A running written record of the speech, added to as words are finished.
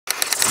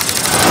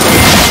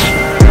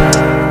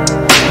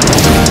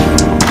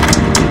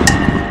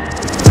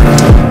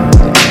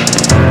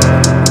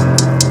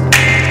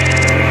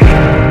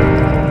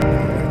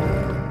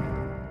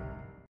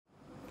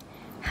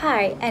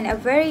and a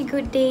very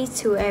good day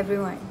to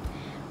everyone.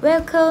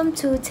 Welcome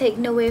to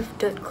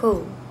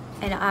Technowave.co,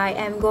 and I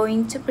am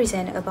going to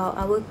present about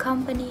our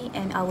company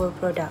and our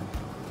product.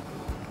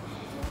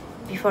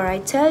 Before I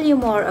tell you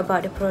more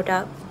about the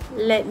product,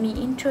 let me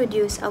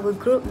introduce our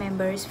group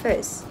members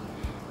first.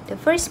 The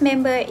first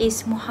member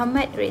is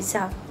Muhammad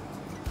Rezak.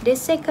 The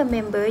second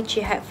member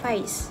Jihad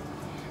Faiz.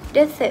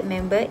 The third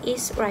member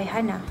is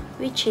Raihana,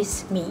 which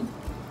is me.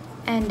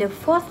 And the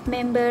fourth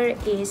member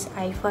is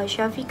Aifa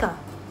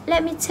Shafika.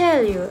 Let me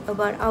tell you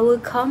about our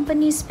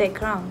company's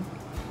background.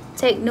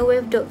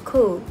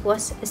 Technowave.co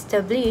was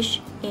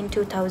established in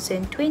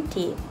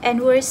 2020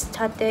 and was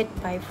started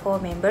by 4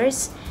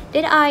 members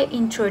that I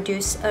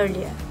introduced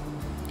earlier.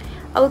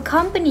 Our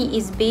company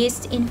is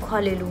based in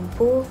Kuala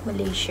Lumpur,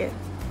 Malaysia.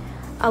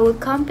 Our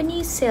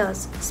company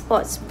sells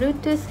sports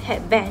Bluetooth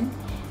headband,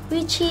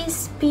 which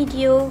is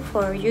video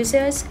for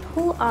users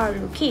who are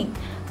looking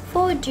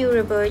for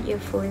durable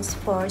earphones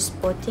for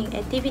sporting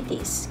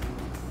activities.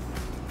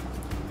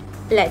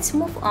 Let's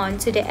move on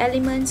to the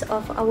elements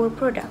of our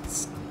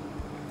products.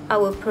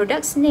 Our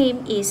product's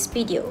name is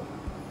Speedio.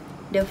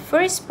 The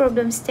first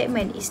problem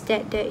statement is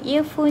that the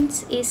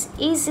earphones is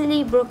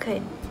easily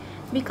broken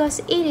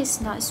because it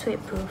is not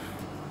sweat-proof.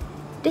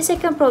 The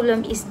second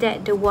problem is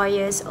that the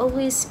wires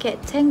always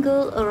get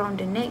tangled around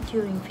the neck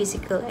during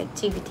physical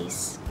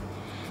activities.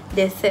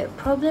 The third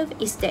problem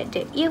is that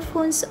the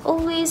earphones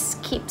always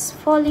keeps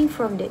falling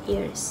from the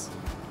ears.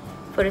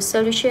 For the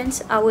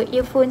solutions, our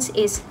earphones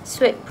is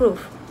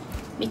sweat-proof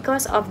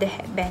because of the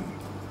headband.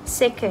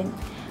 Second,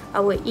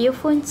 our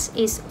earphones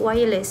is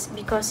wireless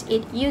because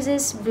it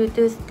uses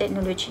Bluetooth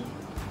technology.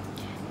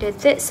 The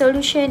third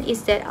solution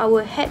is that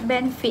our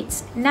headband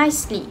fits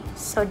nicely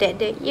so that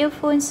the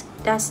earphones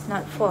does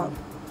not fall.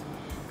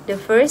 The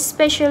first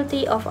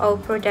specialty of our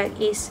product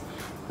is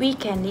we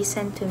can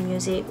listen to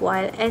music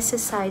while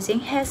exercising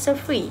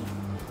hassle-free.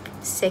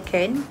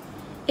 Second,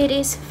 it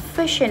is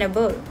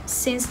fashionable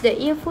since the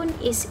earphone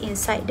is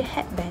inside the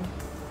headband.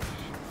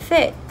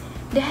 Third,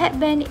 the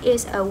headband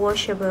is a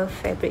washable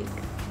fabric.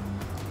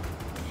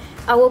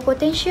 Our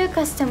potential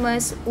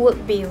customers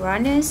would be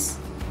runners,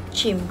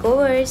 gym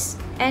goers,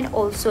 and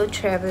also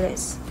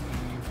travelers.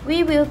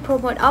 We will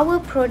promote our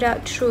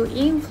product through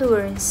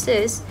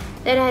influencers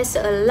that has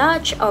a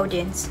large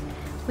audience.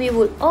 We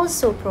would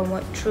also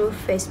promote through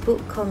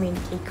Facebook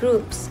community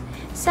groups,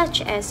 such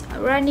as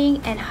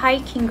running and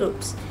hiking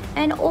groups,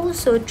 and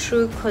also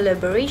through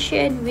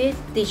collaboration with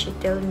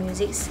digital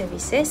music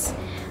services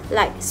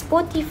like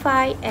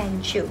Spotify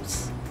and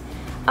Joox.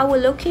 Our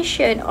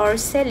location or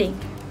selling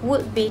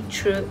would be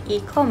through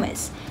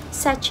e-commerce,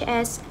 such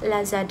as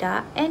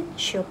Lazada and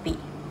Shopee,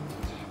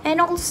 and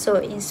also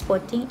in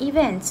sporting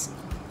events.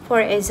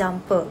 For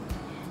example,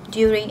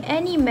 during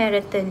any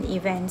marathon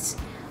events,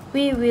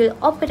 we will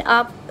open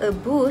up a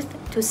booth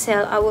to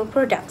sell our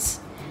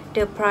products.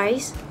 The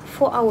price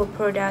for our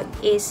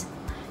product is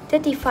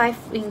 35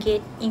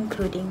 ringgit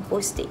including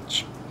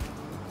postage.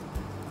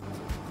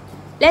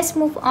 Let's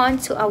move on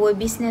to our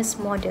business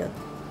model.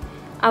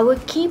 Our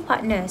key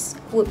partners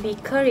would be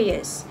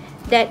couriers,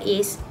 that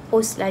is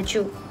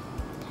Poslaju.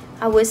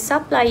 Our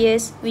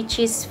suppliers, which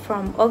is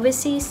from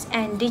overseas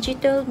and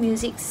digital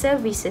music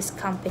services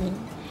company,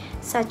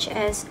 such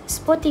as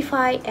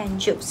Spotify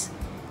and Joox.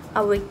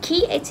 Our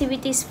key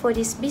activities for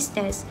this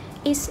business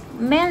is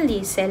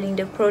mainly selling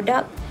the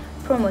product,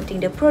 promoting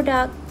the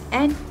product,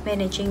 and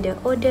managing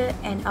the order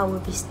and our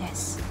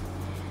business.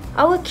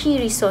 Our key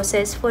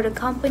resources for the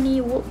company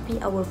would be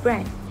our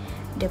brand,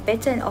 the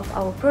pattern of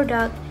our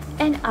product,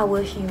 and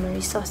our human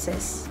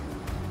resources.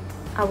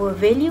 Our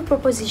value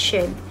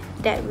proposition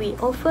that we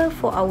offer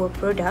for our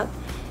product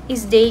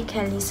is they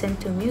can listen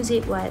to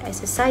music while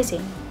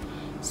exercising,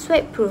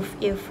 sweat-proof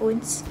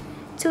earphones,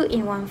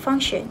 2-in-1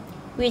 function,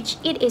 which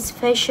it is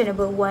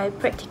fashionable while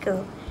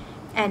practical,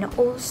 and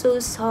also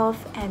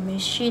soft and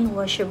machine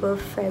washable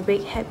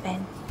fabric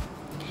headband.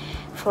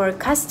 For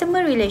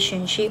customer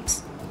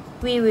relationships,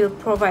 we will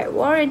provide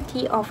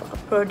warranty of a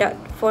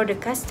product for the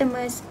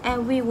customers,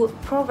 and we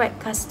would provide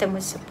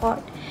customer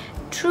support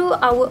through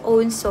our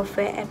own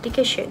software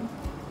application.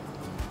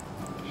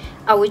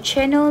 Our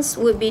channels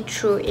would be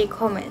through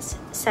e-commerce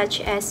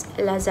such as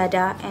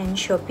Lazada and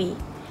Shopee,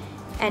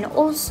 and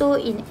also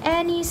in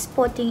any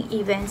sporting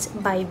events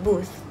by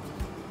booth.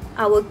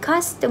 Our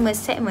customer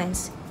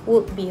segments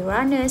would be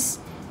runners,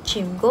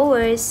 gym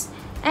goers,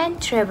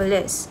 and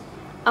travelers.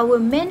 Our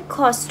main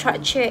cost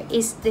structure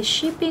is the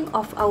shipping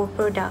of our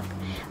product,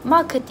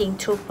 marketing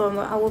to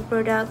promote our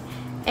product,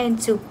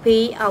 and to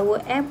pay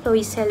our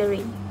employee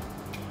salary.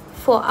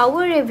 For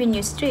our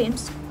revenue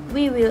streams,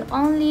 we will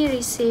only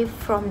receive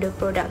from the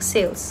product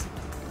sales.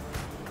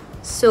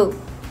 So,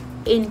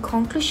 in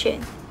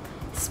conclusion,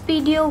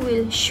 Speedio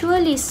will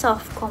surely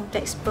solve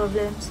complex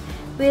problems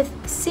with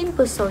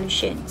simple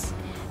solutions.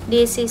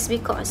 This is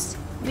because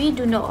we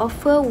do not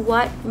offer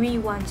what we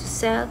want to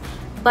sell,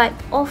 but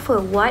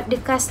offer what the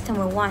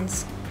customer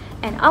wants.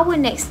 And our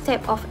next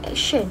step of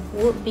action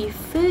would be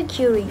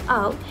figuring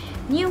out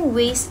new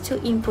ways to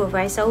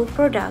improvise our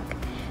product.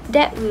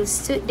 that will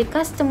suit the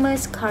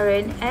customer's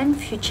current and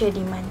future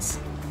demands.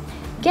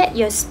 Get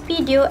your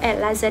Speedio at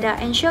Lazada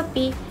and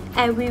Shopee,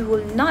 and we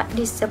will not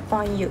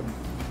disappoint you.